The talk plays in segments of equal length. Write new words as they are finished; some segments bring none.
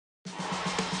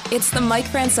It's the Mike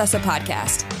Francesa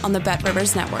podcast on the Bet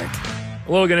Rivers Network.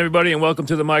 Hello again, everybody, and welcome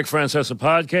to the Mike Francesa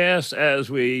podcast as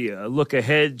we look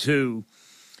ahead to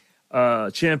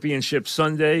Championship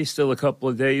Sunday, still a couple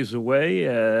of days away,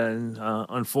 and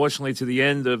unfortunately to the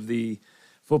end of the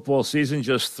football season,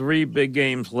 just 3 big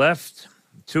games left,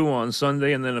 2 on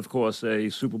Sunday, and then, of course, a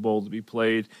Super Bowl to be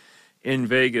played in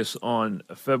Vegas on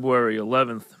February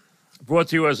 11th. Brought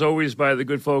to you, as always, by the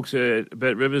good folks at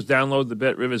Bet Rivers. Download the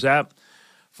Bet Rivers app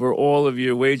for all of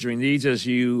your wagering needs as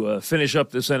you finish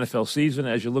up this NFL season,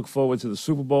 as you look forward to the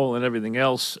Super Bowl and everything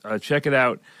else. Check it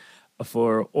out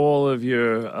for all of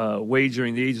your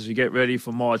wagering needs as you get ready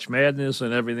for March Madness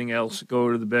and everything else.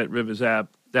 Go to the Bet Rivers app,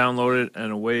 download it,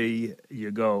 and away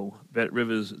you go,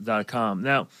 betrivers.com.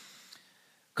 Now,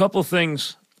 a couple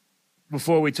things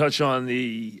before we touch on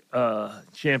the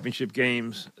championship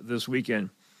games this weekend.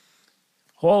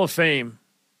 Hall of Fame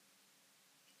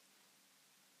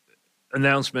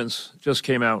announcements just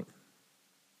came out.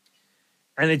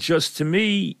 And it just, to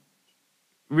me,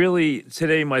 really,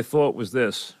 today my thought was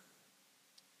this.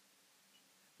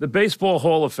 The Baseball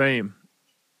Hall of Fame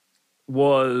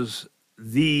was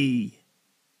the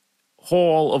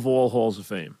hall of all halls of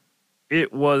fame.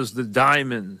 It was the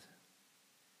diamond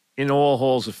in all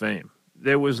halls of fame.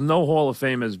 There was no Hall of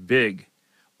Fame as big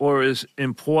or as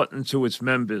important to its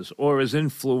members or as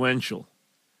influential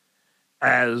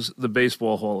as the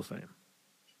Baseball Hall of Fame.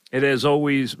 It has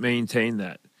always maintained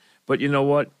that. But you know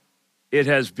what? It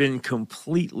has been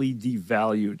completely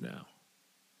devalued now.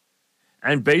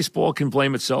 And baseball can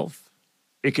blame itself.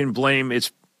 It can blame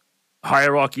its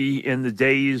hierarchy in the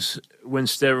days when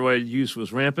steroid use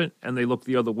was rampant and they looked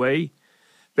the other way.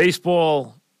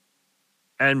 Baseball,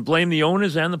 and blame the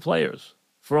owners and the players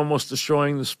for almost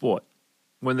destroying the sport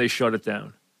when they shut it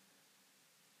down.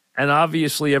 And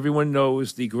obviously, everyone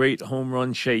knows the great home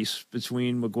run chase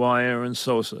between McGwire and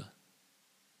Sosa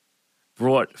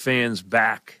brought fans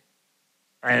back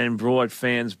and brought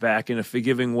fans back in a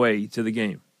forgiving way to the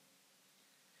game.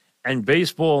 And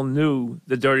baseball knew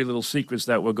the dirty little secrets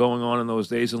that were going on in those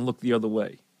days and looked the other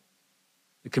way.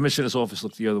 The commissioner's office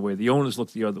looked the other way. The owners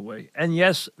looked the other way. And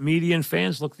yes, media and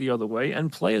fans looked the other way,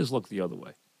 and players looked the other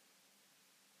way.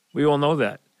 We all know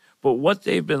that. But what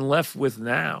they've been left with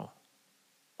now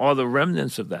are the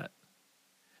remnants of that.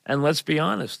 And let's be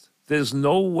honest, there's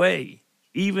no way,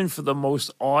 even for the most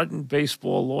ardent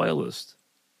baseball loyalist,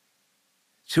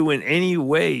 to in any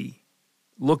way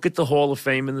look at the Hall of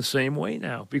Fame in the same way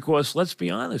now. Because let's be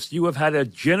honest, you have had a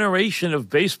generation of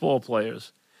baseball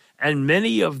players, and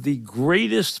many of the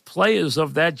greatest players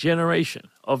of that generation,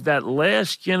 of that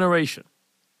last generation,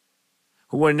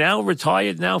 who are now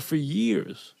retired now for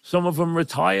years. Some of them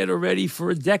retired already for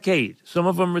a decade. Some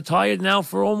of them retired now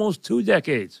for almost 2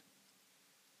 decades.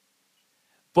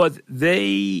 But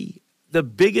the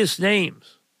biggest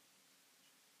names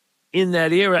in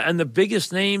that era, and the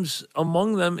biggest names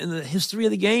among them in the history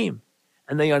of the game,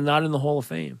 and they are not in the Hall of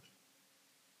Fame.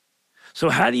 So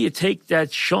how do you take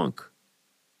that chunk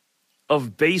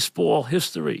of baseball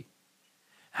history?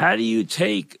 How do you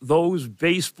take those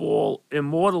baseball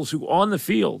immortals who on the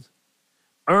field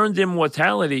earned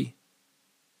immortality,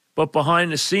 but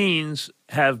behind the scenes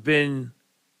have been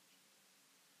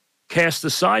cast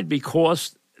aside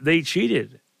because they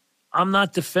cheated? I'm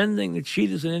not defending the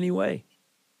cheaters in any way.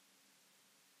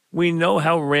 We know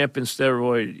how rampant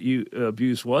steroid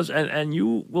abuse was, and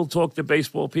you will talk to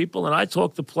baseball people, and I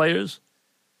talk to players,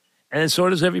 and so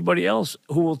does everybody else,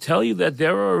 who will tell you that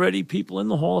there are already people in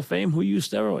the Hall of Fame who use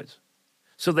steroids.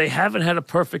 So they haven't had a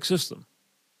perfect system.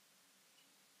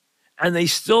 And they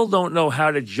still don't know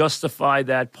how to justify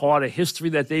that part of history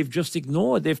that they've just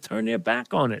ignored. They've turned their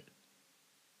back on it.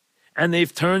 And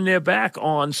they've turned their back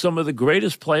on some of the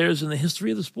greatest players in the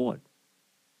history of the sport.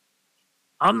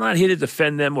 I'm not here to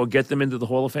defend them or get them into the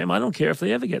Hall of Fame. I don't care if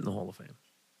they ever get in the Hall of Fame.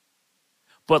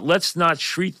 But let's not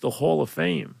treat the Hall of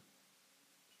Fame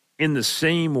in the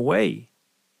same way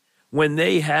when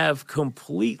they have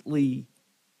completely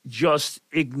just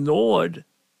ignored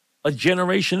a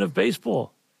generation of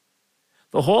baseball.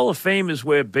 The Hall of Fame is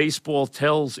where baseball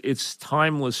tells its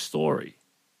timeless story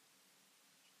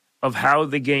of how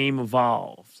the game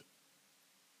evolved,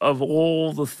 of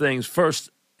all the things.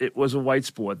 First, it was a white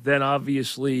sport. Then,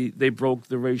 obviously, they broke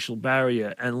the racial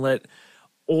barrier and let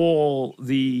all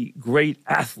the great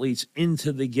athletes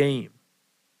into the game.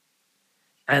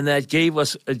 And that gave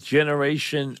us a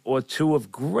generation or two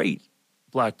of great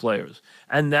black players.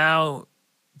 And now,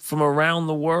 from around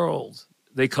the world,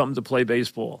 they come to play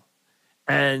baseball.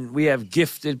 And we have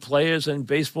gifted players, and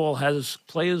baseball has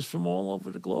players from all over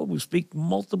the globe who speak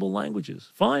multiple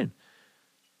languages. Fine.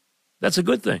 That's a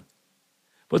good thing.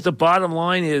 But the bottom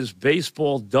line is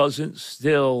baseball doesn't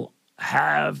still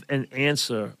have an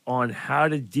answer on how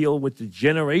to deal with the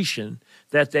generation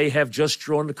that they have just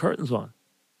drawn the curtains on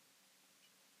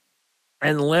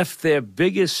and left their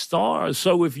biggest stars.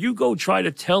 So if you go try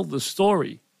to tell the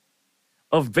story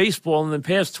of baseball in the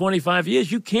past 25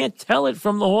 years, you can't tell it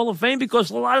from the Hall of Fame because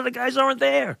a lot of the guys aren't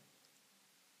there.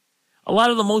 A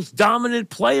lot of the most dominant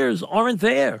players aren't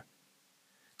there.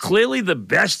 Clearly the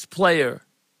best player,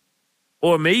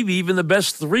 or maybe even the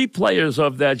best three players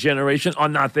of that generation, are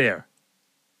not there.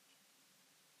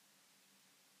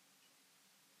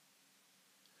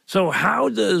 So how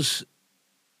does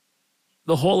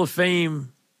the Hall of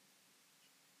Fame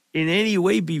in any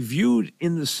way be viewed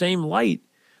in the same light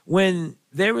when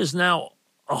there is now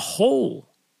a hole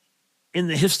in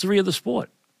the history of the sport?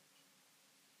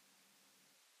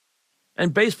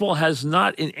 And baseball has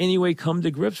not in any way come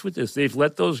to grips with this. They've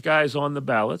let those guys on the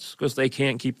ballots because they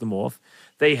can't keep them off.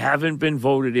 They haven't been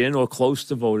voted in or close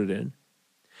to voted in.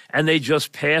 And they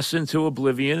just pass into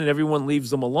oblivion and everyone leaves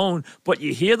them alone. But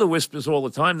you hear the whispers all the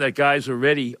time that guys are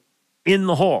already in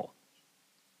the hall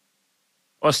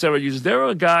or steroid users. There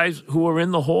are guys who are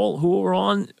in the hall who are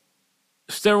on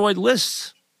steroid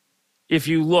lists if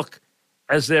you look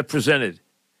as they're presented.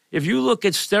 If you look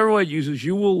at steroid users,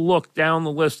 you will look down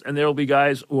the list and there will be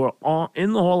guys who are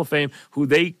in the Hall of Fame who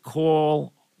they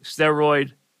call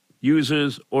steroid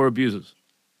users or abusers.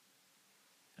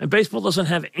 And baseball doesn't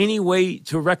have any way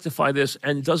to rectify this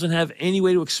and doesn't have any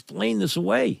way to explain this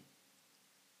away.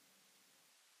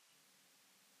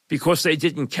 Because they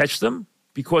didn't catch them?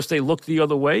 Because they looked the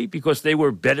other way? Because they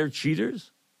were better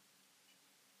cheaters?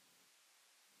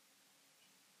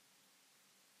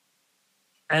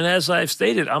 And as I've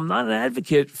stated, I'm not an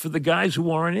advocate for the guys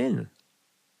who aren't in.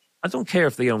 I don't care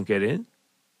if they don't get in.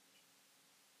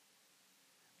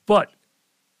 But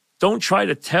don't try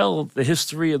to tell the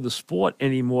history of the sport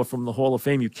anymore from the Hall of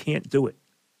Fame. You can't do it.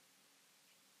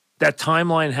 That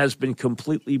timeline has been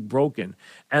completely broken.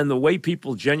 And the way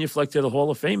people genuflect to the Hall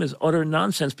of Fame is utter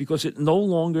nonsense because it no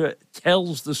longer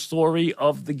tells the story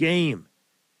of the game.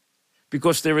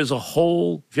 Because there is a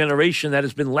whole generation that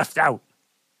has been left out.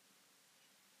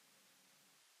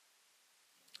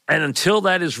 And until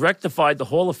that is rectified, the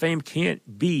Hall of Fame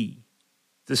can't be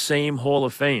the same Hall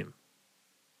of Fame.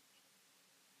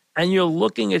 And you're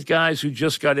looking at guys who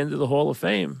just got into the Hall of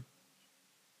Fame.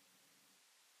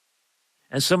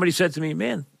 And somebody said to me,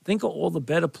 man, think of all the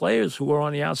better players who are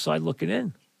on the outside looking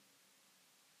in.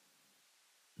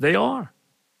 They are.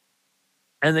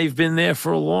 And they've been there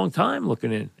for a long time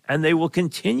looking in. And they will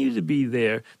continue to be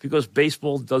there because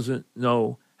baseball doesn't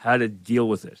know how to deal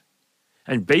with it.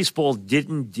 And baseball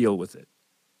didn't deal with it.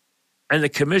 And the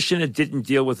commissioner didn't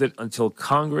deal with it until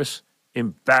Congress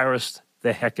embarrassed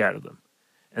the heck out of them.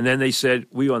 And then they said,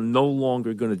 we are no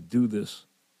longer going to do this.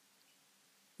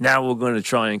 Now we're going to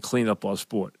try and clean up our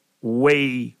sport.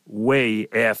 Way, way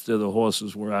after the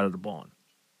horses were out of the barn.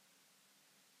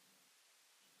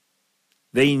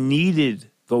 They needed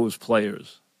those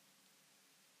players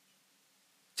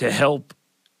to help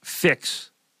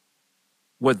fix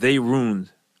what they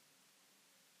ruined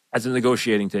at the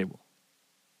negotiating table.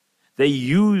 They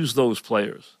used those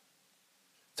players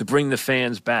to bring the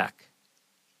fans back.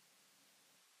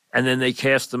 And then they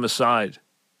cast them aside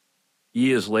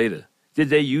years later. Did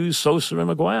they use Sosa and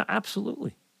McGwire?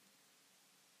 Absolutely.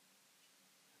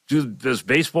 Does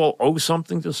baseball owe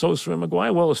something to Sosa and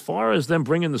McGwire? Well, as far as them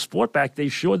bringing the sport back, they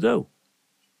sure do.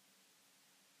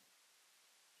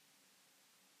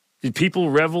 Did people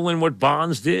revel in what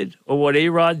Bonds did or what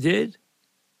A-Rod did?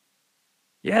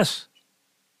 Yes.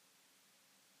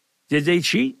 Did they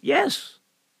cheat? Yes.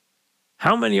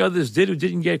 How many others did who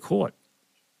didn't get caught?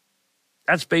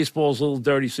 That's baseball's little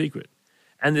dirty secret.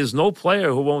 And there's no player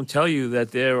who won't tell you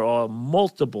that there are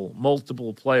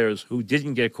multiple players who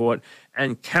didn't get caught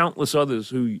and countless others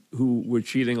who were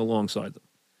cheating alongside them.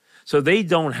 So they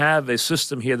don't have a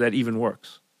system here that even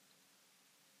works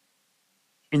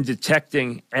in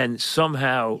detecting and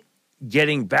somehow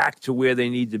getting back to where they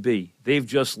need to be. They've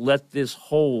just let this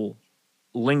hole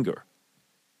linger.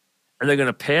 And they're going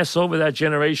to pass over that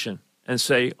generation and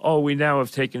say, oh, we now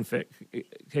have taken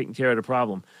care of the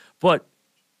problem. But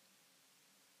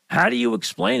how do you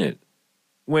explain it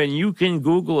when you can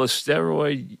Google a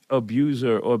steroid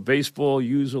abuser or baseball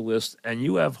user list and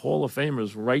you have Hall of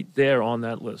Famers right there on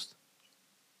that list?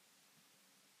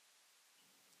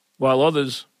 While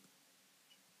others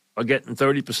are getting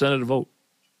 30% of the vote.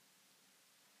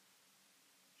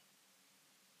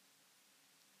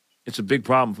 It's a big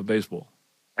problem for baseball.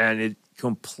 And it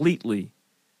completely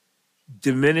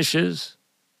diminishes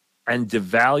and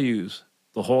devalues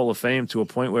the Hall of Fame to a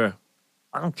point where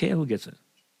I don't care who gets in.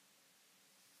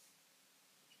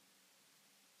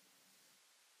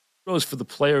 Goes for the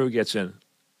player who gets in.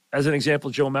 As an example,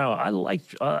 Joe Mauer.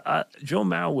 Joe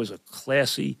Mauer was a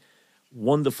classy,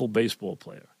 wonderful baseball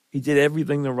player. He did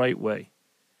everything the right way.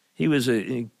 He was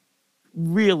a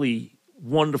really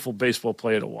wonderful baseball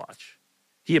player to watch.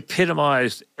 He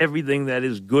epitomized everything that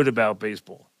is good about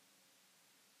baseball.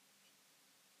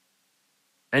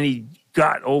 And he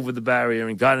got over the barrier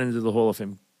and got into the Hall of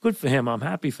Fame. Good for him. I'm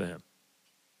happy for him.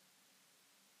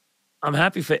 I'm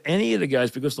happy for any of the guys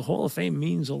because the Hall of Fame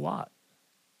means a lot.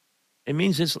 It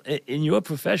means it's in your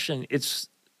profession, it's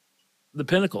the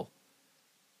pinnacle.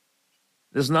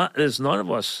 There's none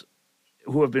of us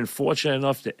who have been fortunate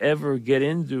enough to ever get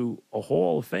into a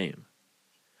Hall of Fame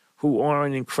who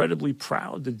aren't incredibly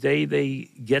proud the day they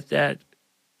get that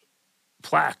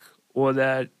plaque or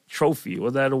that trophy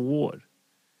or that award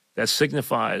that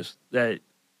signifies that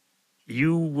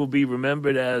you will be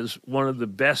remembered as one of the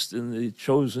best in the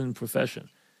chosen profession.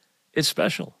 It's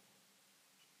special.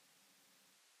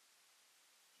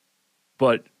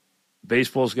 But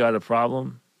baseball's got a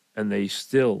problem, and they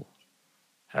still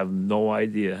have no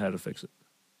idea how to fix it.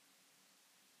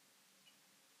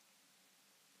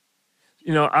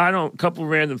 You know, a couple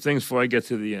random things before I get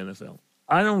to the NFL.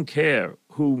 I don't care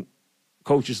who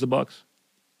coaches the Bucs.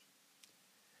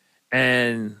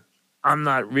 And I'm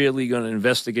not really going to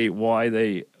investigate why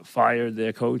they fired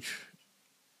their coach,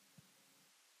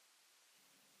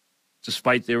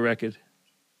 despite their record.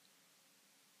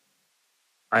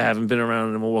 I haven't been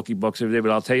around the Milwaukee Bucks every day,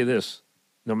 but I'll tell you this.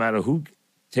 No matter who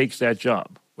takes that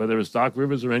job, whether it's Doc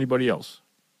Rivers or anybody else,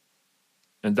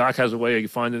 and Doc has a way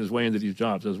of finding his way into these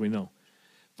jobs, as we know.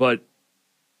 But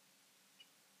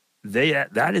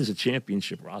that is a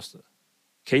championship roster.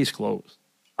 Case closed.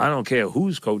 I don't care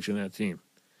who's coaching that team.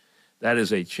 That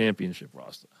is a championship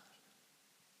roster.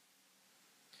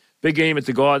 Big game at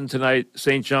the Garden tonight,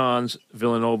 St. John's,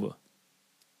 Villanova.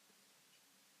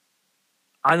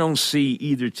 I don't see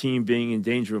either team being in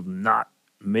danger of not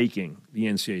making the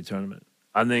NCAA tournament.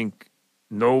 I think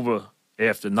Nova,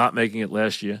 after not making it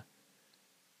last year,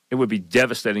 it would be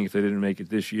devastating if they didn't make it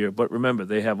this year. But remember,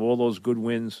 they have all those good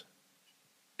wins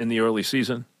in the early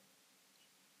season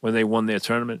when they won their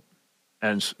tournament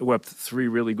and swept 3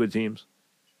 really good teams.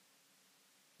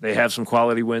 They have some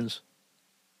quality wins.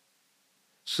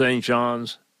 St.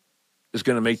 John's is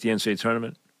going to make the NCAA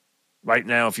tournament. Right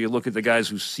now, if you look at the guys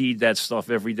who seed that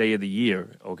stuff every day of the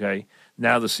year, okay,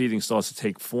 now the seeding starts to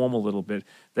take form a little bit.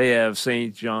 They have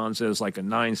St. John's as like a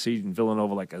 9 seed and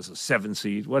Villanova like as a 7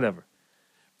 seed, whatever.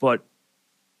 But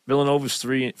Villanova's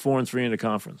 4-3 in the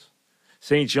conference.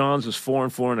 St. John's is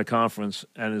 4-4 in the conference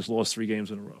and has lost 3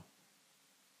 games in a row.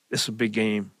 This is a big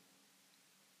game.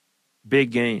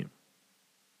 Big game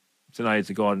tonight at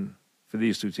the Garden for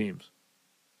these 2 teams.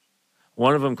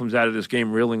 One of them comes out of this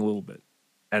game reeling a little bit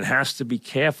and has to be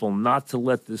careful not to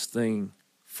let this thing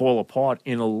fall apart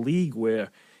in a league where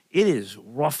it is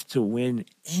rough to win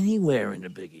anywhere in the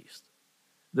Big East.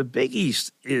 The Big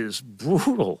East is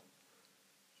brutal.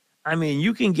 I mean,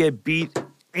 you can get beat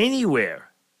anywhere,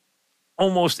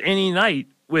 almost any night,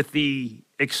 with the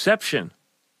exception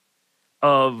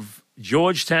of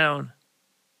Georgetown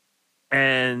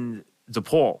and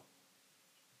DePaul,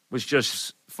 which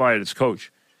just fired its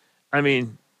coach. I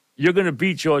mean, you're going to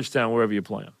beat Georgetown wherever you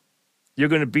play them. You're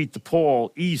going to beat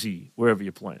DePaul easy wherever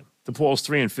you play them. DePaul's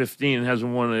 3-15 and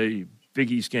hasn't won a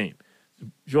Big East game.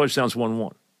 Georgetown's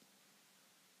 1-1.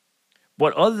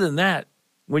 But other than that,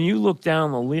 when you look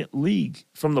down the league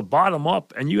from the bottom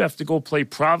up and you have to go play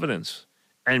Providence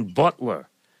and Butler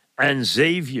and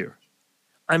Xavier,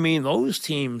 I mean, those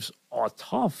teams are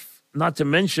tough. Not to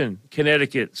mention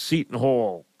Connecticut, Seton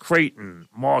Hall, Creighton,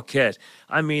 Marquette.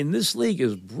 I mean, this league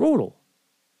is brutal.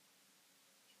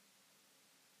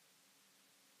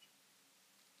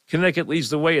 Connecticut leads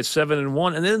the way at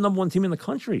 7-1, and they're the number 1 team in the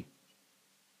country.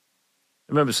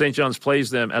 Remember, St. John's plays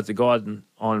them at the Garden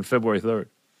on February 3rd,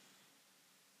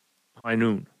 high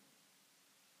noon.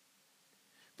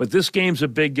 But this game's a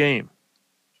big game.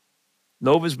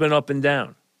 Nova's been up and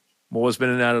down. Moore's been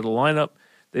in and out of the lineup.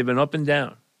 They've been up and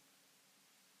down.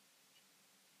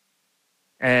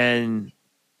 And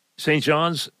St.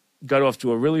 John's got off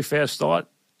to a really fast start.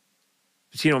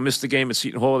 Patino missed the game at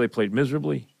Seton Hall. They played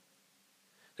miserably.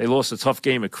 They lost a tough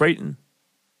game at Creighton.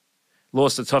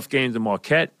 Lost a tough game to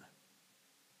Marquette.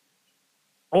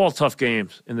 All tough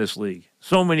games in this league.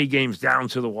 So many games down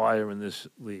to the wire in this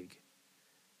league.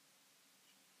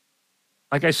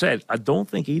 Like I said, I don't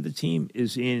think either team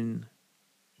is in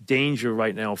danger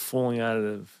right now of falling out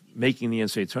of making the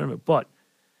NCAA tournament. But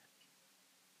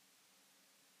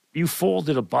you fall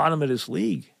to the bottom of this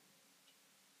league,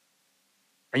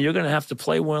 And you're going to have to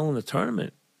play well in the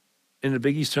tournament, in the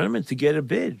Big East tournament, to get a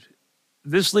bid.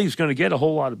 This league's going to get a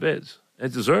whole lot of bids.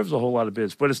 It deserves a whole lot of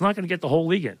bids, but it's not going to get the whole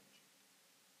league in.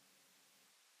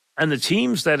 And the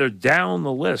teams that are down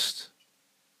the list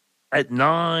at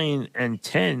 9 and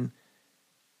 10,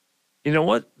 you know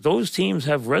what? Those teams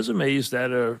have resumes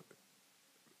that are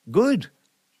good.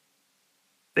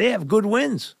 They have good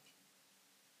wins.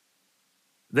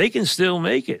 They can still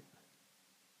make it.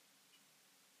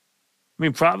 I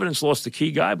mean, Providence lost a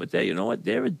key guy, but you know what?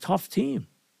 They're a tough team.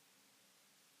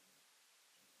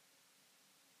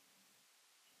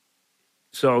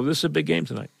 So this is a big game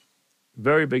tonight.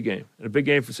 Very big game. And a big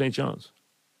game for St. John's.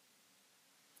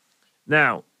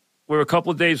 Now, we're a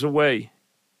couple of days away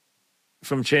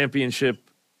from Championship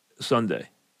Sunday.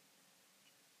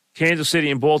 Kansas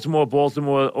City and Baltimore.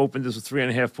 Baltimore opened as a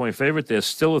 3.5-point favorite. They're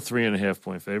still a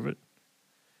 3.5-point favorite.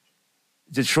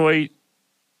 Detroit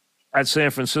at San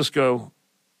Francisco,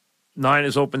 9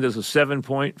 is opened as a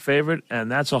 7-point favorite,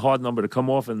 and that's a hard number to come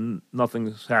off, and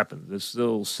nothing's happened. There's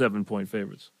still 7-point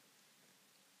favorites.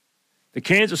 The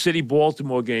Kansas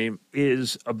City-Baltimore game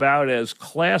is about as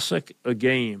classic a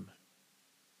game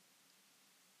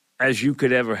as you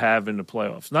could ever have in the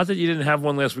playoffs. Not that you didn't have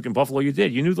one last week in Buffalo. You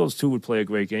did. You knew those two would play a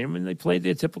great game, and they played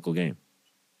their typical game.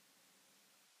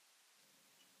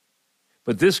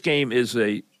 But this game is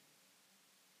a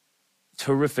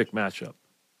terrific matchup.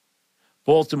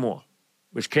 Baltimore,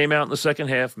 which came out in the second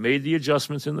half, made the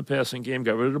adjustments in the passing game,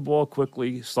 got rid of the ball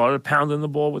quickly, started pounding the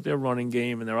ball with their running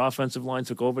game, and their offensive line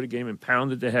took over the game and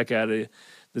pounded the heck out of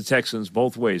the Texans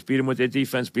both ways. Beat them with their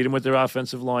defense, beat them with their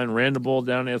offensive line, ran the ball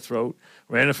down their throat,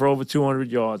 ran it for over 200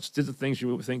 yards, did the things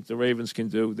you would think the Ravens can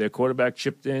do. Their quarterback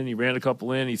chipped in, he ran a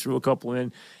couple in, he threw a couple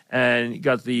in, and he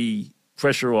got the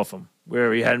pressure off him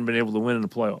where he hadn't been able to win in the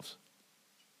playoffs.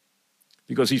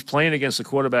 Because he's playing against a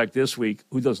quarterback this week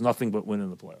who does nothing but win in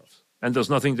the playoffs and does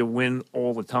nothing to win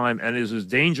all the time and is as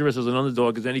dangerous as an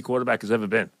underdog as any quarterback has ever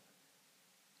been.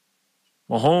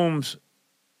 Mahomes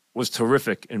was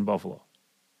terrific in Buffalo.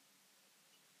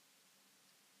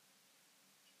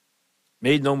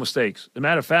 Made no mistakes. As a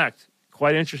matter of fact,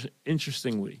 quite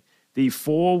interestingly, the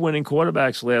 4 winning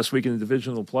quarterbacks last week in the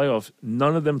divisional playoffs,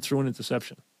 none of them threw an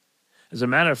interception. As a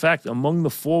matter of fact, among the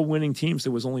 4 winning teams,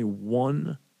 there was only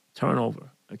 1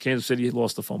 turnover. And Kansas City had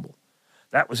lost the fumble.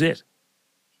 That was it.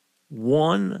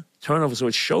 1 turnover. So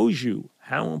it shows you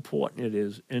how important it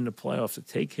is in the playoffs to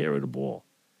take care of the ball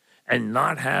and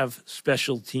not have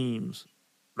special teams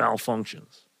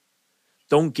malfunctions.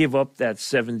 Don't give up that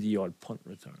 70-yard punt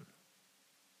return.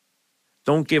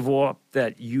 Don't give up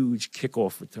that huge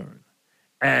kickoff return.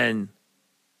 And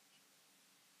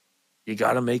you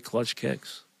got to make clutch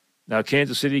kicks. Now,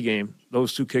 Kansas City game,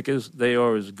 those 2 kickers, they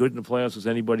are as good in the playoffs as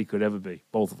anybody could ever be,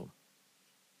 both of them.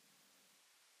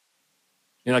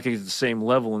 You're not going to get the same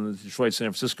level in the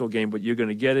Detroit-San Francisco game, but you're going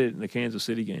to get it in the Kansas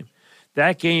City game.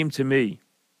 That game, to me,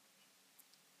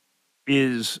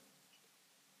 is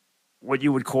what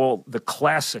you would call the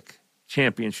classic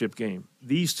championship game.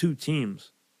 These 2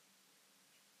 teams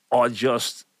are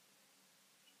just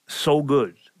so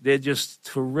good. They're just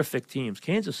terrific teams.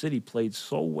 Kansas City played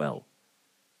so well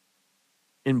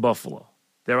in Buffalo.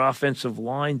 Their offensive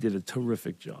line did a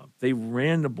terrific job. They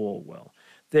ran the ball well.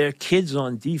 Their kids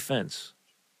on defense,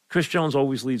 Chris Jones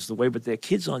always leads the way, but their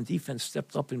kids on defense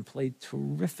stepped up and played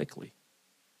terrifically.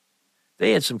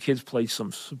 They had some kids play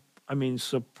some,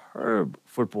 superb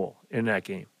football in that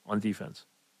game on defense.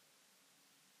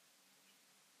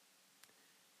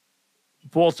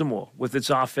 Baltimore with its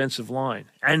offensive line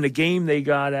and the game they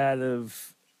got out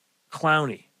of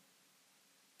Clowney.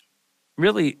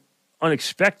 Really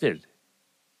unexpected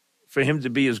for him to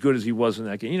be as good as he was in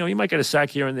that game. You know, he might get a sack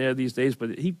here and there these days,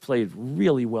 but he played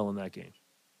really well in that game.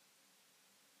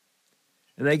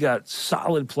 And they got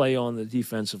solid play on the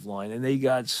defensive line, and they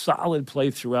got solid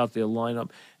play throughout their lineup,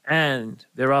 and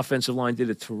their offensive line did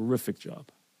a terrific job.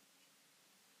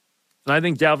 And I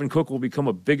think Dalvin Cook will become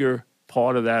a bigger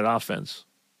part of that offense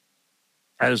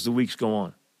as the weeks go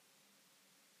on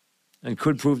and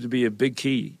could prove to be a big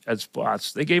key at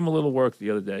spots. They gave him a little work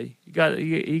the other day. He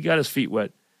got his feet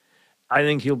wet. I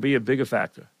think he'll be a bigger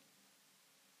factor.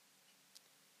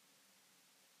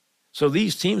 So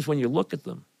these teams, when you look at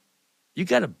them, you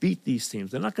got to beat these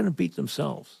teams. They're not going to beat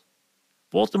themselves.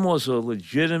 Baltimore's a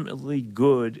legitimately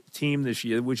good team this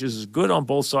year, which is as good on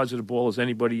both sides of the ball as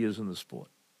anybody is in the sport.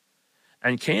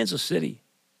 And Kansas City,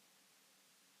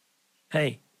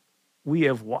 hey, we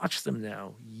have watched them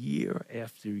now year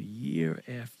after year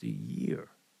after year.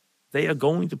 They are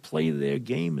going to play their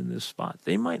game in this spot.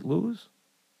 They might lose.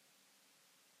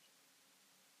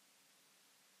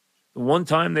 The one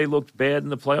time they looked bad in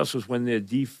the playoffs was when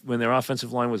their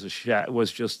offensive line was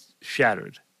just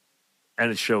shattered,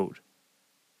 and it showed.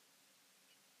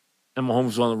 And Mahomes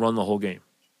was on the run the whole game.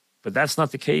 But that's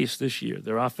not the case this year.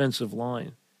 Their offensive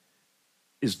line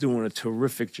is doing a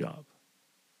terrific job.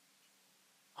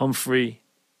 Humphrey,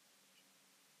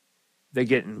 they're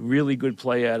getting really good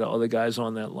play out of other guys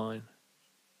on that line.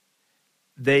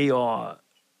 They are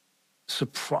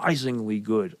surprisingly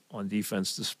good on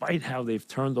defense, despite how they've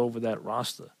turned over that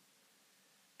roster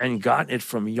and gotten it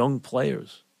from young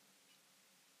players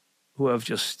who have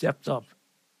just stepped up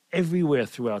everywhere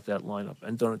throughout that lineup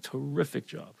and done a terrific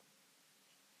job.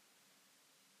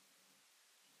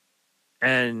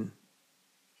 And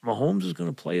Mahomes is going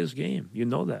to play his game. You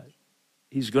know that.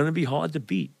 He's going to be hard to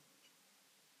beat.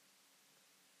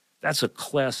 That's a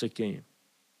classic game.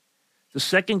 The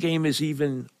second game is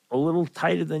even a little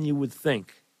tighter than you would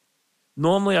think.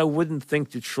 Normally, I wouldn't think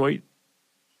Detroit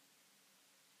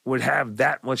would have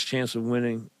that much chance of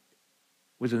winning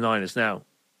with the Niners. Now,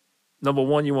 number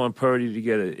one, you want Purdy to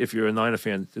get it, if you're a Niner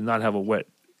fan, to not have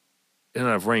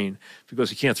rain, because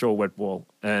he can't throw a wet ball.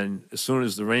 And as soon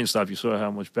as the rain stopped, you saw how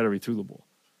much better he threw the ball.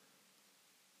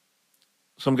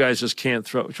 Some guys just can't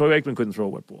throw. Troy Aikman couldn't throw a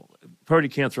wet ball. Purdy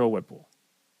can't throw a wet ball.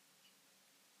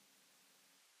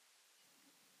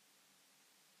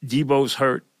 Debo's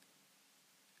hurt.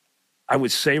 I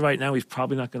would say right now he's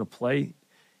probably not going to play.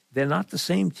 They're not the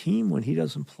same team when he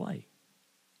doesn't play.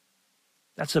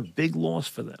 That's a big loss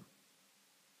for them.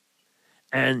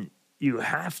 And you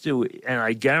have to, and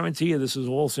I guarantee you this is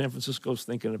all San Francisco's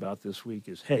thinking about this week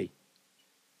is, hey,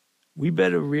 we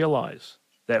better realize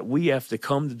that we have to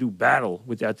come to do battle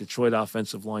with that Detroit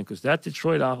offensive line, because that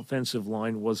Detroit offensive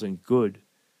line wasn't good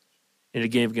in a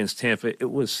game against Tampa. It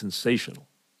was sensational.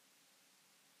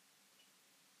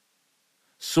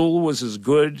 Sewell was as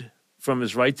good from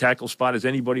his right tackle spot as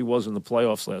anybody was in the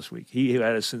playoffs last week. He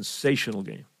had a sensational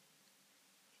game.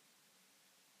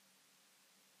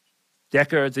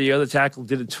 Decker at the other tackle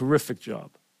did a terrific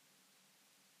job.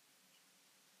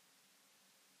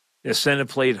 Their center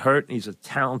played hurt, and he's a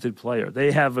talented player.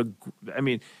 They have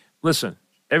listen,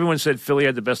 everyone said Philly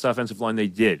had the best offensive line. They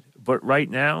did. But right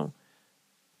now,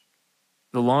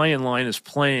 the Lion line is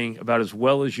playing about as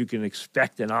well as you can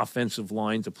expect an offensive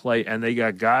line to play, and they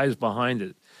got guys behind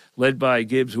it, led by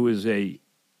Gibbs, who is a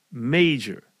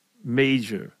major,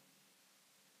 major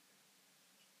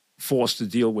force to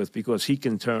deal with, because he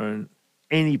can turn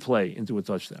any play into a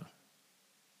touchdown.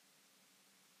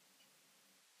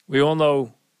 We all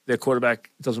know their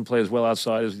quarterback doesn't play as well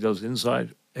outside as he does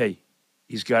inside. Hey,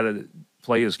 he's got to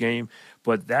play his game.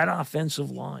 But that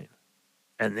offensive line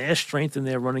and their strength in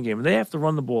their running game, and they have to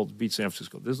run the ball to beat San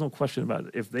Francisco. There's no question about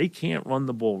it. If they can't run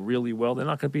the ball really well, they're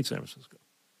not going to beat San Francisco,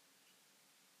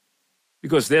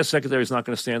 because their secondary is not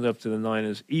going to stand up to the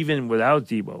Niners, even without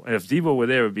Debo. And if Debo were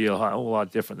there, it would be a whole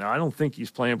lot different. Now, I don't think he's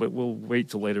playing, but we'll wait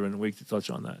till later in the week to touch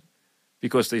on that,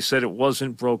 because they said it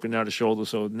wasn't broken out of shoulder,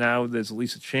 so now there's at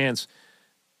least a chance.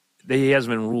 He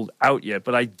hasn't been ruled out yet,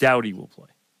 but I doubt he will play.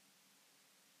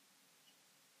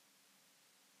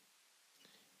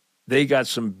 They got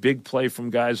some big play from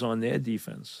guys on their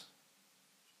defense.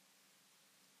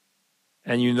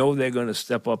 And you know they're going to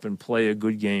step up and play a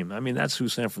good game. I mean, that's who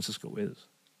San Francisco is.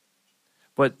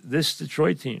 But this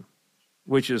Detroit team,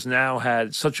 which has now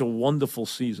had such a wonderful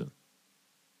season,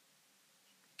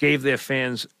 gave their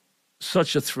fans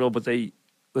such a thrill. But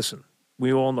listen,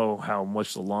 we all know how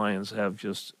much the Lions have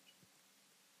just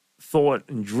thought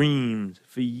and dreamed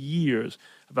for years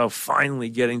about finally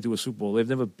getting to a Super Bowl. They've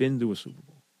never been to a Super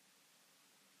Bowl.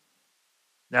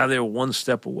 Now they're one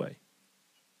step away.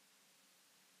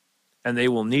 And they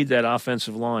will need that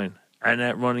offensive line and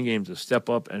that running game to step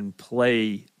up and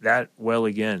play that well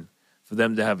again for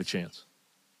them to have a chance.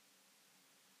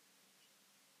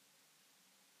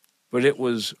 But it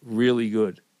was really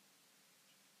good.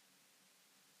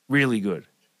 Really good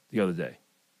the other day.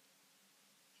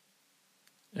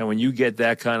 And when you get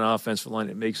that kind of offensive line,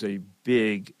 it makes a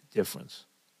big difference.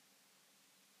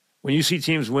 When you see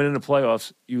teams win in the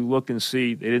playoffs, you look and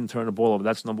see they didn't turn the ball over.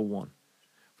 That's number one.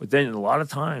 But then a lot of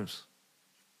times,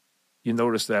 you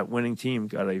notice that winning team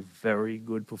got a very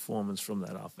good performance from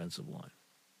that offensive line.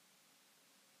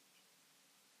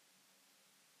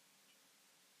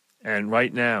 And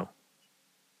right now,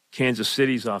 Kansas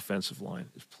City's offensive line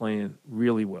is playing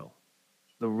really well.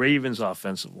 The Ravens'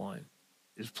 offensive line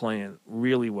is playing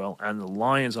really well. And the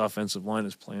Lions' offensive line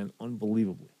is playing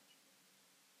unbelievably.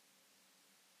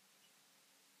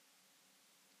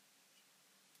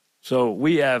 So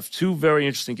we have two very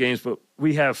interesting games, but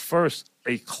we have first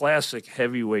a classic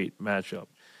heavyweight matchup.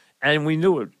 And we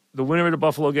knew it. the winner of the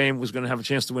Buffalo game was going to have a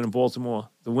chance to win in Baltimore.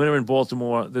 The winner in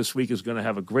Baltimore this week is going to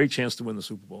have a great chance to win the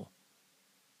Super Bowl.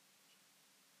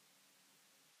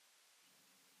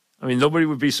 I mean, nobody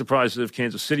would be surprised if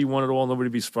Kansas City won it all. Nobody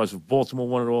would be surprised if Baltimore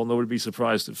won it all. Nobody would be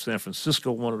surprised if San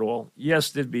Francisco won it all. Yes,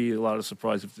 there'd be a lot of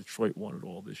surprise if Detroit won it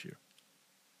all this year.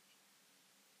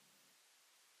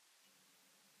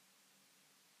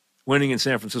 Winning in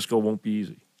San Francisco won't be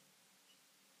easy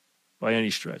by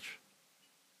any stretch.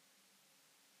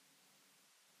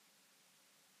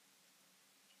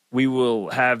 We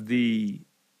will have the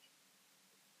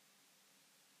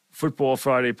Football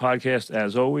Friday podcast,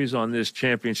 as always, on this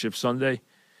Championship Sunday.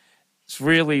 It's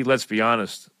really, let's be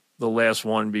honest, the last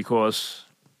one because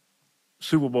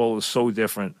Super Bowl is so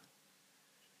different.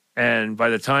 And by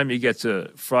the time you get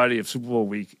to Friday of Super Bowl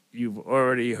week, you've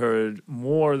already heard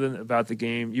more than about the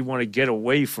game. You want to get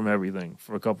away from everything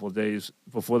for a couple of days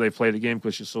before they play the game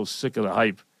because you're so sick of the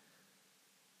hype.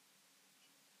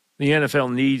 The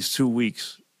NFL needs 2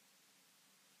 weeks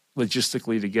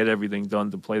logistically to get everything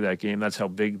done to play that game. That's how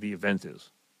big the event is.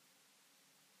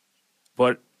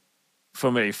 But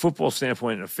from a football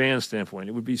standpoint and a fan standpoint,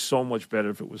 it would be so much better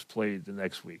if it was played the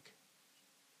next week.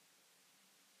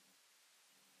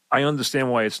 I understand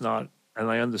why it's not,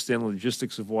 and I understand the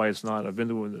logistics of why it's not. I've been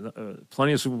to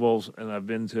plenty of Super Bowls, and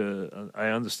I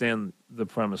understand the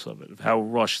premise of it, of how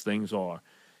rushed things are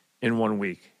in 1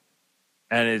 week.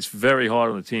 And it's very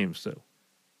hard on the teams, too,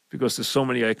 because there's so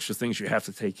many extra things you have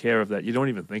to take care of that you don't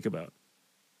even think about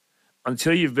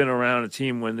until you've been around a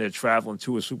team when they're traveling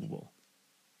to a Super Bowl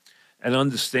and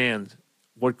understand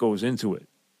what goes into it.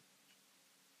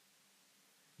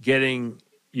 Getting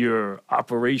your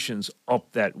operations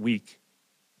up that week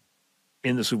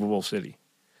in the Super Bowl city.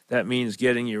 That means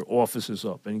getting your offices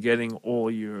up and getting all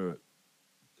your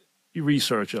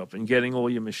research up and getting all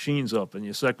your machines up and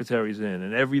your secretaries in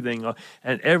and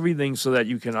everything so that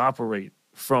you can operate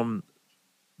from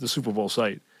the Super Bowl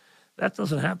site. That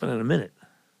doesn't happen in a minute.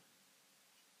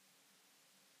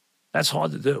 That's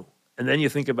hard to do. And then you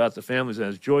think about the families. And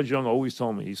as George Young always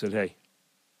told me, he said, hey,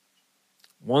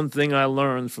 one thing I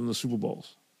learned from the Super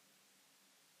Bowls,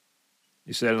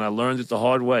 he said, and I learned it the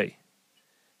hard way,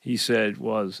 he said,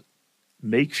 was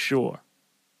make sure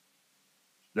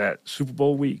that Super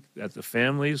Bowl week, that the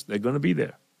families, they're going to be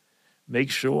there. Make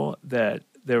sure that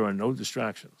there are no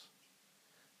distractions.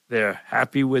 They're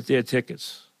happy with their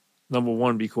tickets, number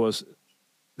one, because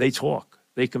they talk,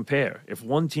 they compare. If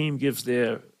one team gives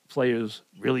their players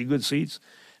really good seats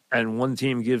and one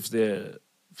team gives their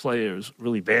players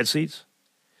really bad seats,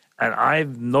 and I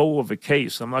know of a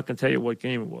case, I'm not going to tell you what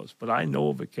game it was, but I know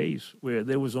of a case where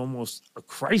there was almost a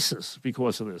crisis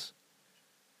because of this,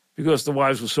 because the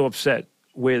wives were so upset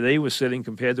where they were sitting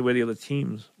compared to where the other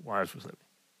team's wives were sitting.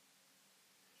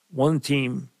 One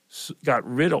team got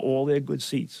rid of all their good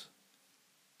seats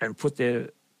and put their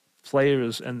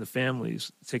players and the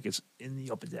families' tickets in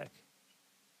the upper deck.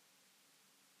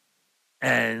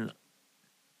 And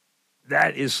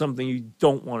that is something you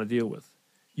don't want to deal with.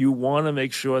 You want to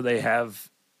make sure they have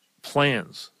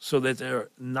plans so that they're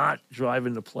not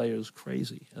driving the players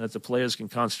crazy and that the players can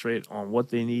concentrate on what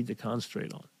they need to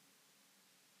concentrate on.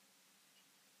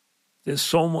 There's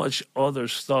so much other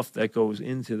stuff that goes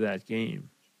into that game.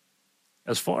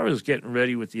 As far as getting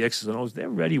ready with the X's and O's, they're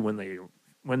ready when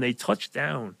they touch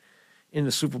down in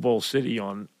the Super Bowl city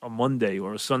on a Monday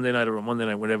or a Sunday night or a Monday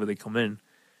night, whenever they come in.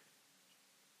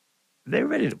 They're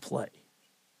ready to play.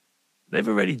 They've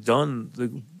already done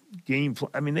the game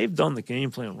plan. I mean, they've done the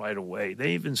game plan right away.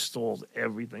 They've installed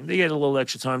everything. They get a little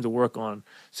extra time to work on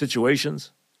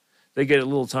situations. They get a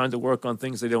little time to work on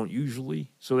things they don't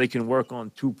usually. So they can work on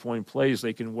 2-point plays.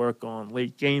 They can work on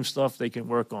late game stuff. They can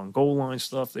work on goal line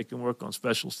stuff. They can work on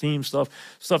special team stuff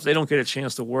they don't get a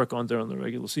chance to work on during the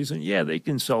regular season. Yeah, they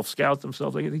can self-scout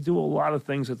themselves. They do a lot of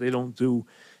things that they don't do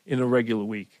in a regular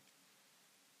week.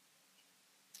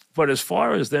 But as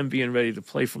far as them being ready to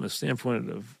play from the standpoint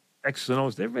of X's and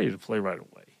O's, they're ready to play right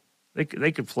away.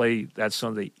 They could play that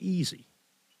Sunday easy.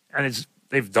 And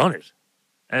they've done it.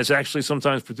 And it's actually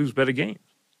sometimes produced better games.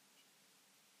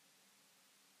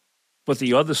 But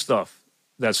the other stuff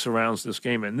that surrounds this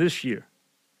game, and this year,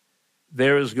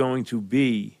 there is going to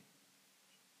be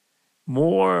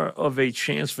more of a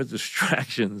chance for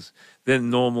distractions than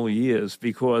normally is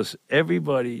because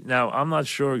everybody, now I'm not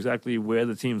sure exactly where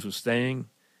the teams were staying.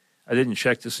 I didn't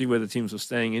check to see where the teams were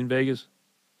staying in Vegas.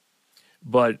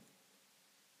 But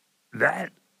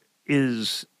that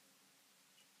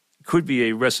could be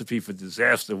a recipe for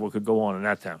disaster, what could go on in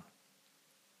that town.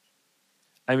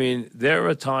 I mean, there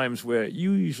are times where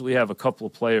you usually have a couple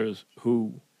of players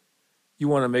who you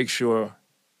want to make sure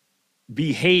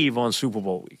behave on Super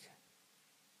Bowl week.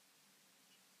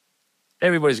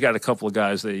 Everybody's got a couple of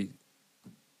guys they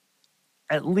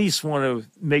at least want to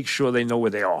make sure they know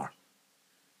where they are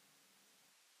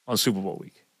on Super Bowl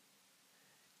week.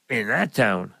 In that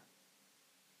town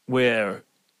where,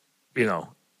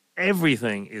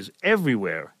 everything is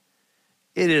everywhere,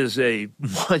 it is a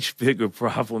much bigger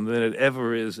problem than it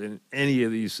ever is in any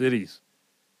of these cities.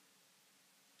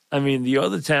 I mean, the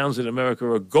other towns in America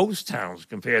are ghost towns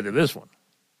compared to this one.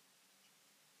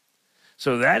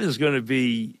 So that is going to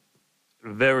be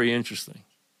very interesting.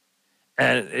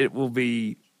 And it will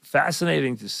be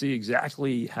fascinating to see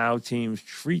exactly how teams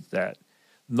treat that,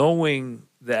 knowing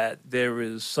that there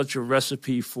is such a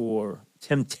recipe for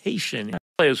temptation.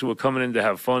 Players who are coming in to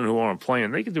have fun, who aren't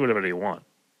playing, they can do whatever they want,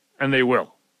 and they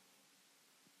will.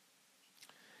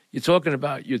 You're talking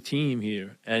about your team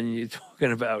here, and you're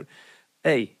talking about,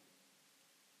 hey,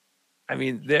 I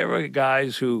mean, there are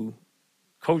guys who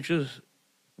coaches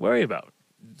worry about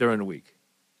during the week.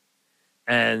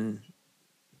 And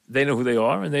they know who they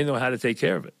are, and they know how to take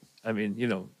care of it. I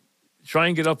mean, try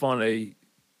and get up on a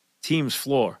team's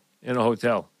floor in a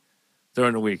hotel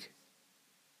during the week.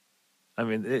 I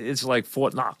mean, it's like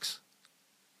Fort Knox.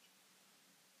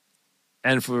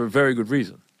 And for a very good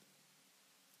reason.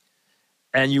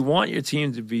 And you want your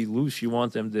team to be loose. You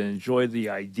want them to enjoy the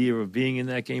idea of being in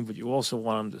that game, but you also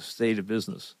want them to stay to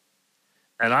business.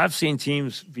 And I've seen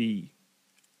teams be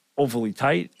overly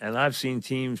tight, and I've seen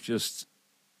teams just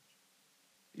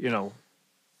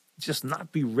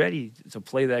not be ready to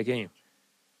play that game,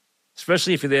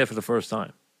 especially if you're there for the first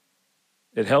time.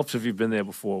 It helps if you've been there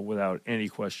before, without any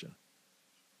question.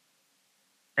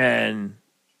 And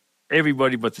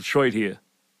everybody but Detroit here,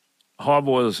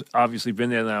 Harbaugh's obviously been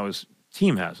there now, his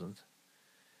team hasn't,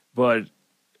 but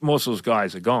most of those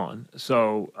guys are gone.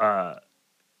 So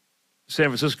San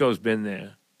Francisco's been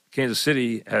there. Kansas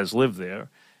City has lived there.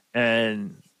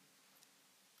 And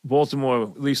Baltimore,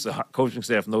 at least the coaching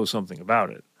staff knows something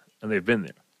about it, and they've been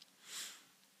there.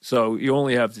 So you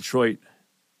only have Detroit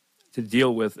to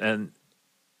deal with, and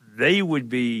they would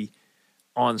be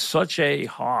on such a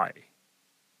high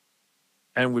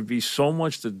and would be so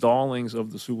much the darlings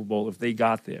of the Super Bowl if they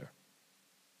got there.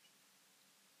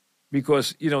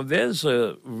 Because, there's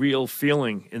a real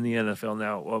feeling in the NFL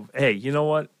now of, hey, you know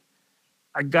what?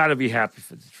 I got to be happy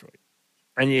for Detroit.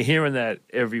 And you're hearing that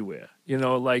everywhere.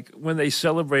 Like when they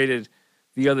celebrated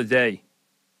the other day,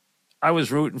 I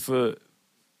was rooting for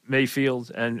Mayfield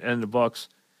and the Bucs.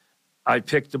 I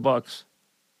picked the Bucs.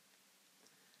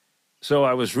 So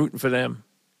I was rooting for them.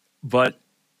 But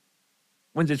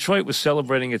when Detroit was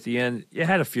celebrating at the end, you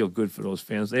had to feel good for those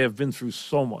fans. They have been through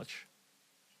so much.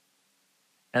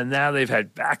 And now they've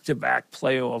had back-to-back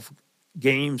playoff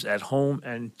games at home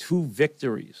and 2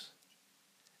 victories.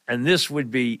 And this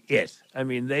would be it. I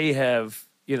mean, they have,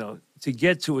 to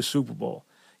get to a Super Bowl,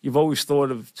 you've always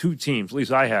thought of 2 teams, at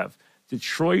least I have,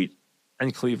 Detroit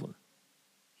and Cleveland.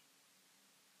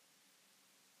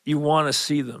 You want to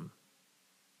see them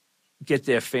get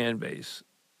their fan base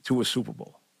to a Super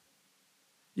Bowl.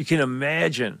 You can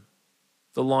imagine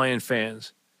the Lion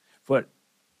fans, but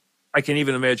I can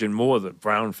even imagine more the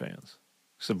Brown fans.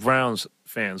 Because the Browns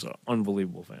fans are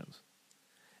unbelievable fans.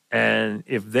 And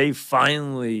if they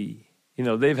finally,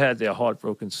 they've had their heart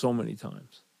broken so many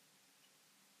times.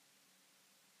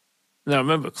 Now,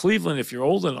 remember, Cleveland, if you're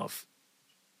old enough,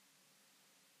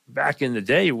 back in the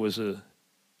day was a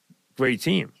great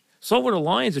team. So were the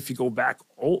Lions if you go back,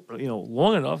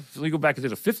 long enough. If you go back into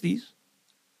the 50s.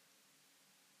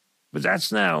 But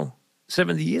that's now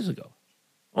 70 years ago,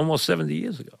 almost 70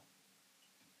 years ago.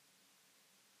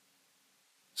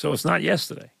 So it's not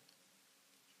yesterday.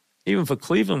 Even for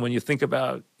Cleveland, when you think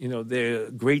about, their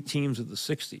great teams of the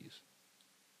 60s,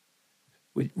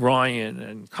 with Ryan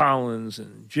and Collins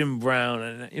and Jim Brown,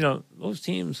 and, those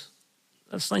teams,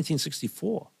 that's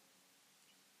 1964.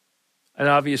 And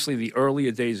obviously the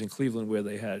earlier days in Cleveland where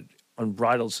they had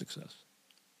unbridled success.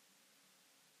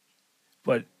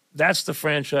 But that's the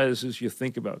franchises you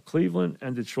think about, Cleveland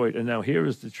and Detroit. And now here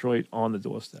is Detroit on the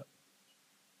doorstep.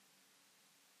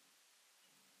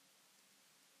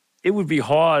 It would be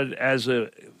hard as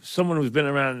someone who's been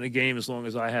around in the game as long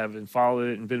as I have and followed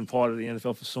it and been part of the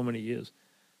NFL for so many years,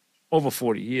 over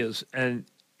 40 years. And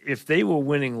if they were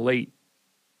winning late,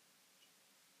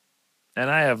 and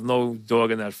I have no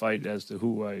dog in that fight as to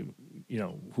who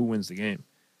wins the game.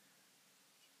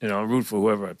 I root for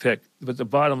whoever I pick. But the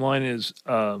bottom line is,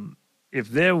 if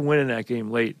they're winning that game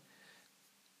late,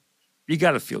 you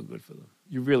got to feel good for them.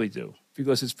 You really do.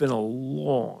 Because it's been a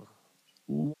long,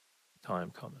 long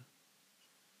time coming.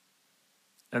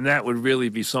 And that would really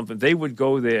be something. They would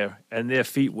go there, and their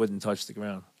feet wouldn't touch the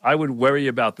ground. I would worry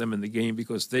about them in the game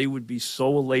because they would be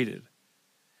so elated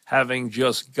having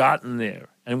just gotten there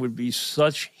and would be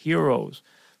such heroes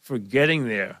for getting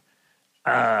there.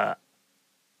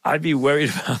 I'd be worried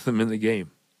about them in the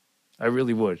game. I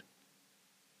really would.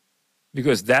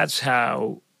 Because that's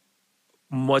how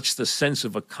much the sense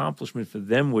of accomplishment for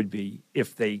them would be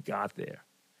if they got there.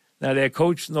 Now, their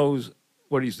coach knows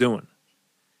what he's doing,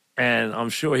 and I'm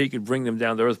sure he could bring them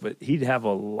down to earth, but he'd have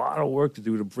a lot of work to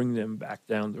do to bring them back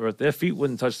down to earth. Their feet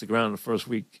wouldn't touch the ground the first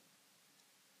week.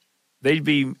 They'd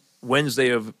be Wednesday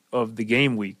of the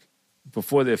game week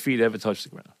before their feet ever touched the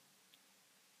ground.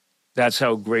 That's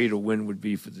how great a win would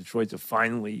be for Detroit to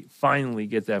finally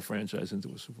get that franchise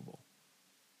into a Super Bowl.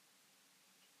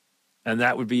 And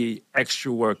that would be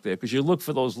extra work there because you look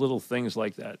for those little things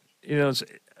like that. You know, it's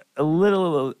a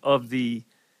little of the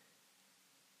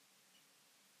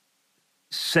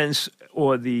sense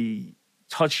or the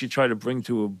touch you try to bring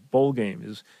to a bowl game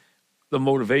is the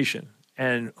motivation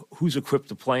and who's equipped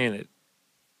to play in it.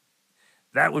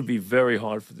 That would be very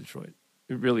hard for Detroit.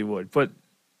 It really would. But,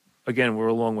 again, we're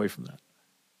a long way from that.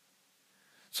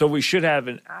 So we should have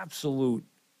an absolute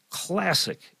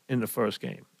classic in the first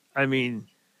game. I mean,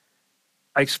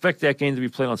 I expect that game to be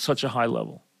played on such a high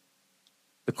level.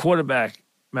 The quarterback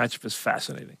matchup is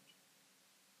fascinating.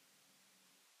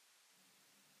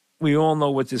 We all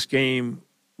know what this game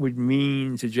would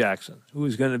mean to Jackson, who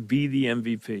is going to be the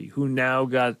MVP, who now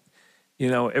got,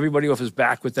 everybody off his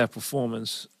back with that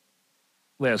performance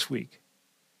last week.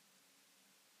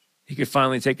 He could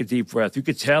finally take a deep breath. You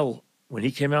could tell when he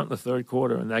came out in the third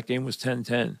quarter and that game was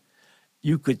 10-10,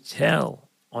 you could tell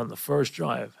on the first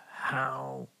drive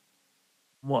how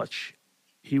much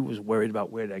he was worried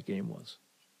about where that game was.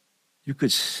 You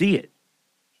could see it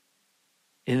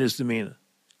in his demeanor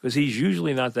because he's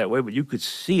usually not that way, but you could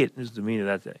see it in his demeanor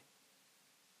that day.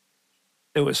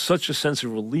 It was such a sense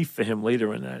of relief for him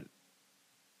later in that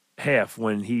half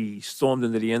when he stormed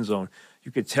into the end zone.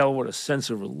 You could tell what a sense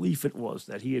of relief it was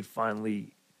that he had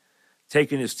finally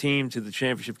taken his team to the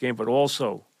championship game, but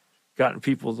also gotten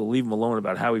people to leave him alone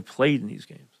about how he played in these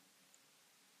games.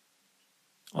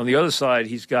 On the other side,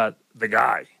 he's got the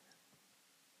guy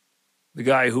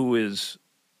who is,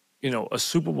 a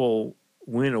Super Bowl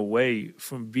win away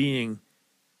from being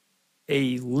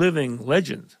a living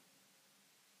legend.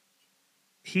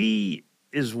 He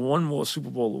is one more Super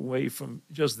Bowl away from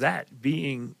just that,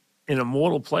 being an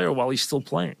immortal player while he's still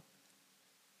playing.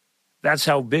 That's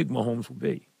how big Mahomes will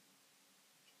be.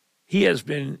 He has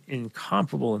been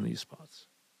incomparable in these spots.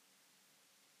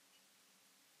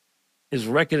 His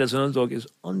record as an underdog is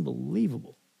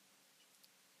unbelievable.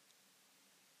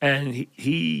 And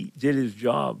he did his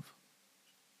job.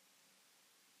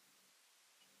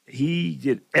 He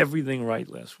did everything right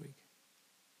last week.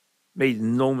 Made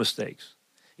no mistakes.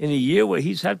 In a year where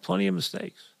he's had plenty of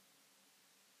mistakes.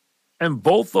 And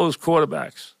both those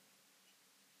quarterbacks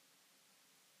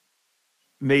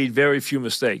made very few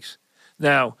mistakes.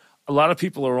 Now, a lot of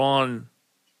people are on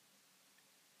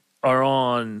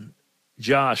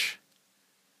Josh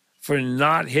for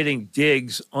not hitting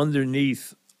Diggs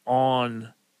underneath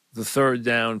on the third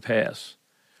down pass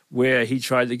where he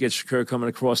tried to get Shakur coming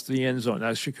across the end zone.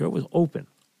 Now, Shakur was open.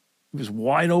 He was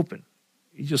wide open.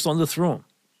 He just underthrew him.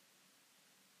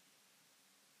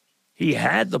 He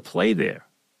had the play there,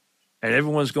 and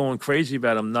everyone's going crazy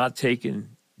about him not taking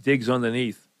Diggs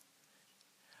underneath.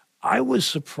 I was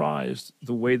surprised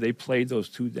the way they played those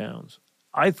two downs.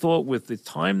 I thought with the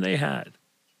time they had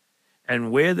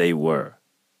and where they were,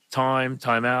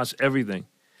 timeouts, everything,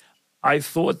 I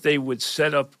thought they would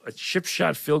set up a chip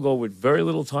shot field goal with very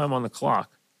little time on the clock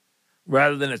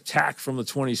rather than attack from the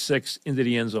 26 into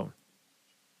the end zone,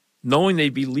 knowing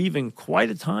they'd be leaving quite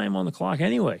a time on the clock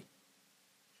anyway.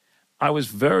 I was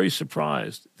very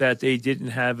surprised that they didn't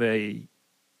have a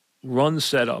run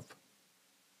set up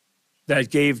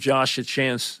that gave Josh a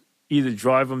chance either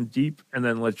drive him deep and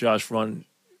then let Josh run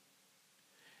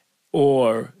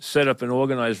or set up an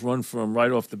organized run for him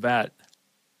right off the bat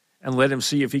and let him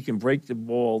see if he can break the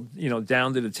ball,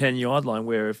 down to the 10-yard line,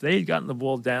 where if they had gotten the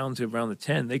ball down to around the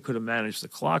 10, they could have managed the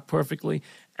clock perfectly.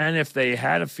 And if they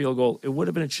had a field goal, it would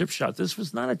have been a chip shot. This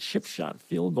was not a chip shot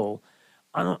field goal.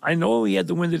 I know he had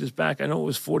the wind at his back. I know it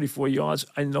was 44 yards.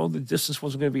 I know the distance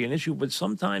wasn't going to be an issue, but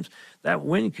sometimes that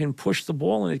wind can push the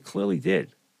ball, and it clearly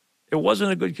did. It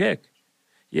wasn't a good kick.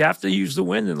 You have to use the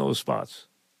wind in those spots.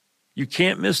 You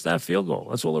can't miss that field goal.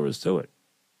 That's all there is to it.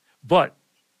 But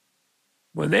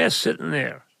when they're sitting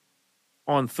there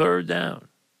on third down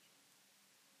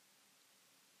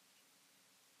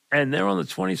and they're on the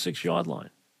 26-yard line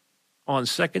on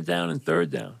second down and third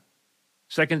down.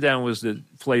 Second down was the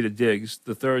play to Diggs.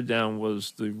 The third down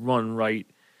was the run right.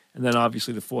 And then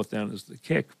obviously the fourth down is the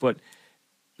kick. But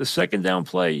the second down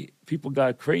play, people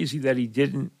got crazy that he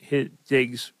didn't hit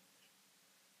Diggs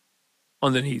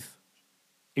underneath.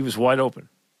 He was wide open.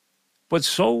 But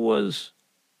so was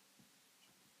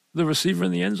the receiver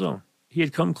in the end zone. He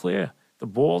had come clear. The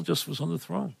ball just was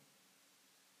underthrown.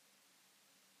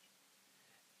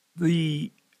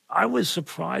 I was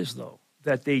surprised, though,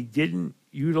 that they didn't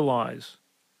utilize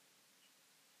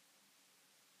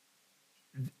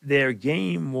their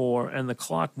game more and the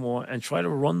clock more and try to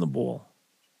run the ball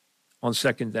on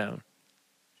second down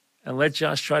and let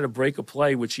Josh try to break a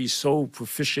play, which he's so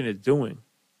proficient at doing,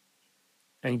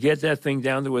 and get that thing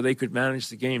down to where they could manage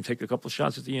the game, take a couple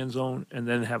shots at the end zone, and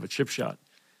then have a chip shot.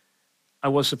 I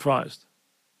was surprised.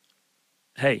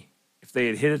 Hey, if they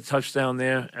had hit a touchdown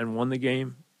there and won the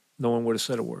game, no one would have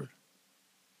said a word.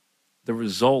 The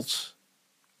results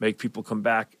make people come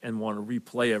back and want to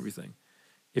replay everything.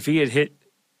 If he had hit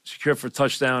secure for a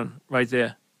touchdown right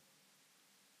there,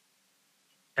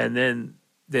 and then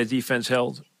their defense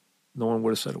held, no one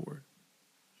would have said a word.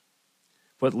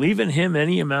 But leaving him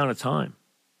any amount of time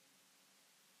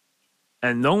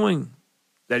and knowing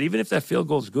that even if that field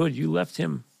goal is good, you left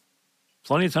him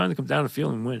plenty of time to come down the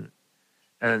field and win.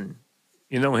 And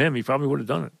you know him, he probably would have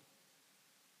done it.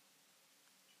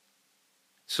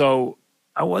 So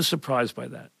I was surprised by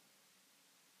that.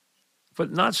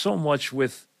 But not so much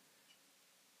with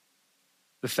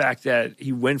the fact that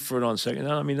he went for it on second.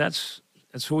 No, I mean, that's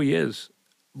who he is.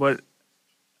 But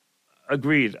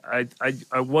agreed. I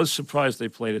was surprised they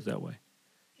played it that way.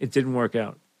 It didn't work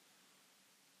out.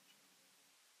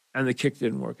 And the kick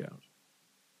didn't work out.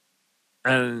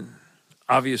 And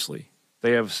obviously,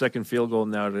 they have a second field goal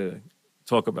now to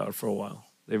talk about for a while.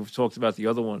 They've talked about the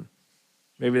other one.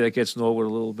 Maybe that gets Norwood a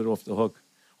little bit off the hook,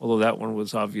 although that one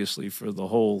was obviously for the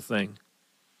whole thing.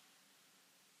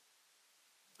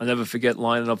 I'll never forget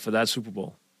lining up for that Super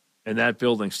Bowl in that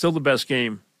building. Still the best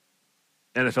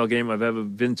NFL game I've ever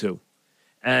been to.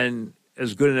 And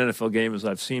as good an NFL game as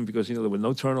I've seen because, there were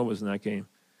no turnovers in that game.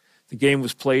 The game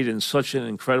was played in such an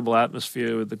incredible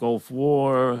atmosphere with the Gulf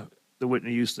War, the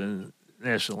Whitney Houston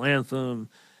national anthem,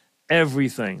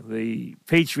 everything, the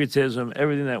patriotism,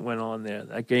 everything that went on there.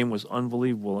 That game was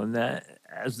unbelievable. And that,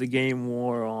 as the game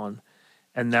wore on,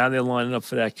 and now they're lining up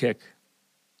for that kick.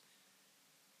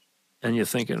 And you're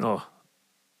thinking, oh,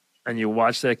 and you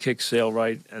watch that kick sail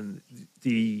right, and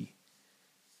the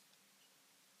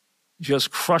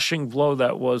just crushing blow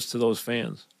that was to those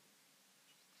fans.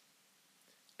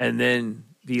 And then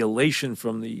the elation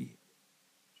from the,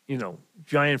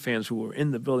 Giant fans who were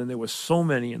in the building. There were so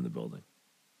many in the building.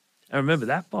 I remember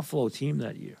that Buffalo team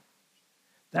that year.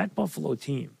 That Buffalo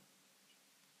team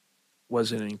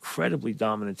was an incredibly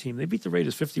dominant team. They beat the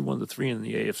Raiders 51-3 in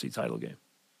the AFC title game.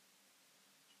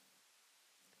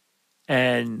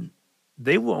 And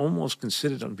they were almost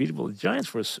considered unbeatable. The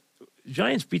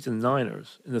Giants beat the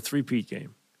Niners in the three-peat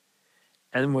game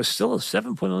and were still a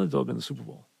 7-point underdog in the Super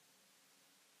Bowl.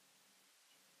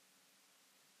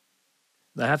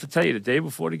 Now, I have to tell you, the day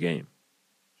before the game,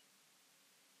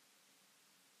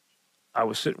 I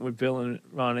was sitting with Bill and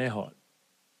Ron Earhart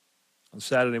on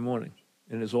Saturday morning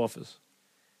in his office,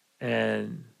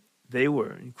 and they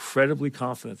were incredibly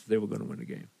confident that they were going to win the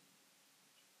game.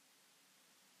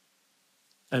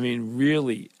 I mean,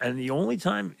 really. And the only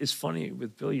time, it's funny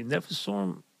with Bill, you never saw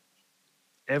him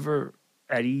ever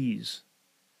at ease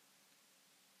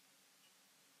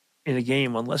in a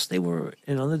game. Unless they were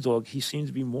an underdog, he seemed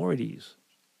to be more at ease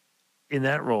in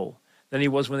that role than he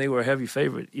was when they were a heavy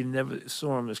favorite. You never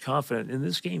saw him as confident. In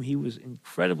this game, he was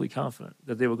incredibly confident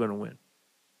that they were going to win.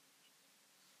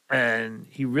 And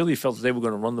he really felt that they were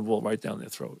going to run the ball right down their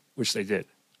throat, which they did,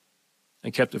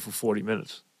 and kept it for 40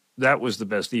 minutes. That was the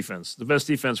best defense. The best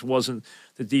defense wasn't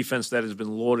the defense that has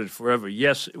been lauded forever.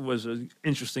 Yes, it was an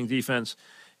interesting defense.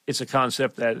 It's a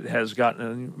concept that has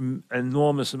gotten an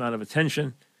enormous amount of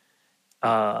attention.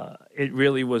 It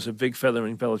really was a big feather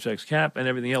in Belichick's cap and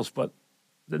everything else. But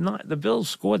the Bills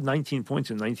scored 19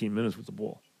 points in 19 minutes with the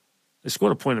ball. They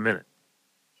scored a point a minute.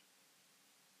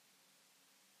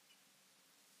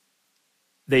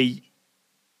 They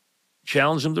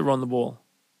challenged them to run the ball.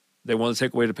 They wanted to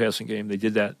take away the passing game. They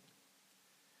did that.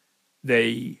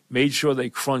 They made sure they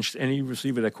crunched any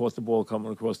receiver that caught the ball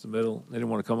coming across the middle. They didn't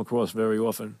want to come across very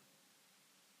often.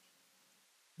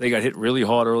 They got hit really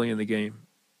hard early in the game.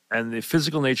 And the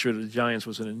physical nature of the Giants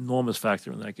was an enormous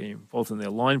factor in that game, both in their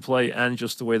line play and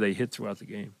just the way they hit throughout the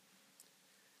game.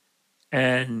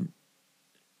 And,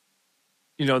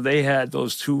 they had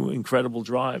those two incredible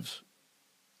drives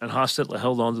and Hostetler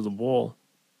held onto the ball.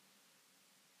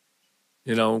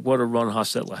 You know, what a run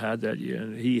Hostetler had that year.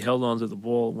 And he held onto the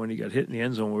ball when he got hit in the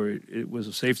end zone where it was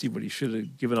a safety, but he should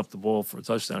have given up the ball for a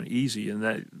touchdown easy, and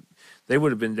that they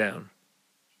would have been down.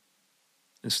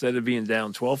 Instead of being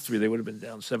down 12-3, they would have been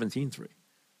down 17-3.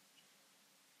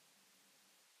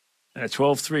 And at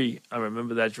 12-3, I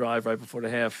remember that drive right before the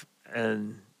half,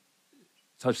 and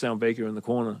touchdown Baker in the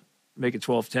corner, make it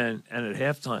 12-10. And at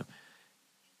halftime,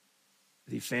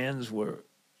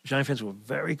 Giant fans were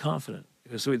very confident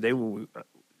because we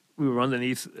were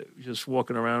underneath, just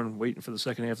walking around waiting for the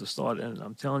second half to start. And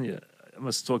I'm telling you, I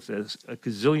must have talked to a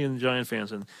gazillion Giant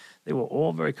fans, and they were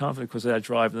all very confident because of that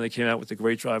drive. And they came out with a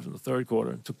great drive in the third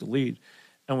quarter and took the lead.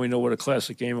 And we know what a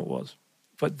classic game it was.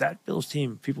 But that Bills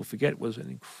team, people forget, was an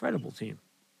incredible team.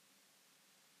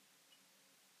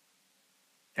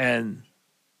 And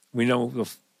we know the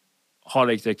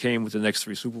heartache that came with the next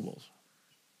 3 Super Bowls.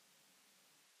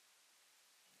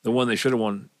 The one they should have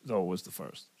won, though, was the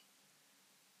first.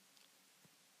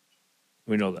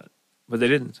 We know that. But they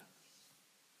didn't.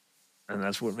 And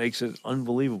that's what makes it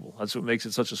unbelievable. That's what makes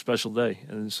it such a special day.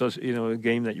 And it's such, a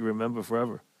game that you remember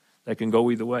forever that can go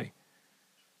either way,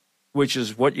 which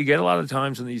is what you get a lot of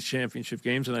times in these championship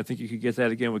games. And I think you could get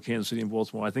that again with Kansas City and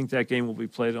Baltimore. I think that game will be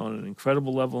played on an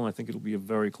incredible level, and I think it'll be a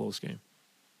very close game.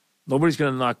 Nobody's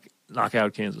going to knock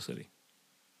out Kansas City.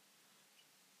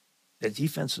 Their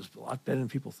defense is a lot better than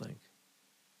people think.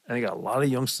 And they got a lot of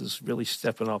youngsters really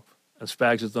stepping up. And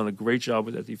Spags has done a great job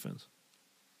with that defense.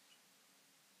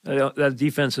 That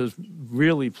defense has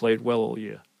really played well all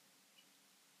year.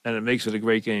 And it makes it a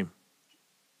great game.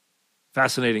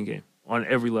 Fascinating game on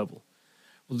every level.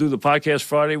 We'll do the podcast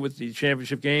Friday with the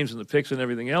championship games and the picks and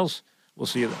everything else. We'll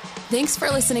see you then. Thanks for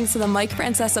listening to the Mike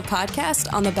Francesa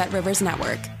podcast on the Bet Rivers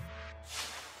Network.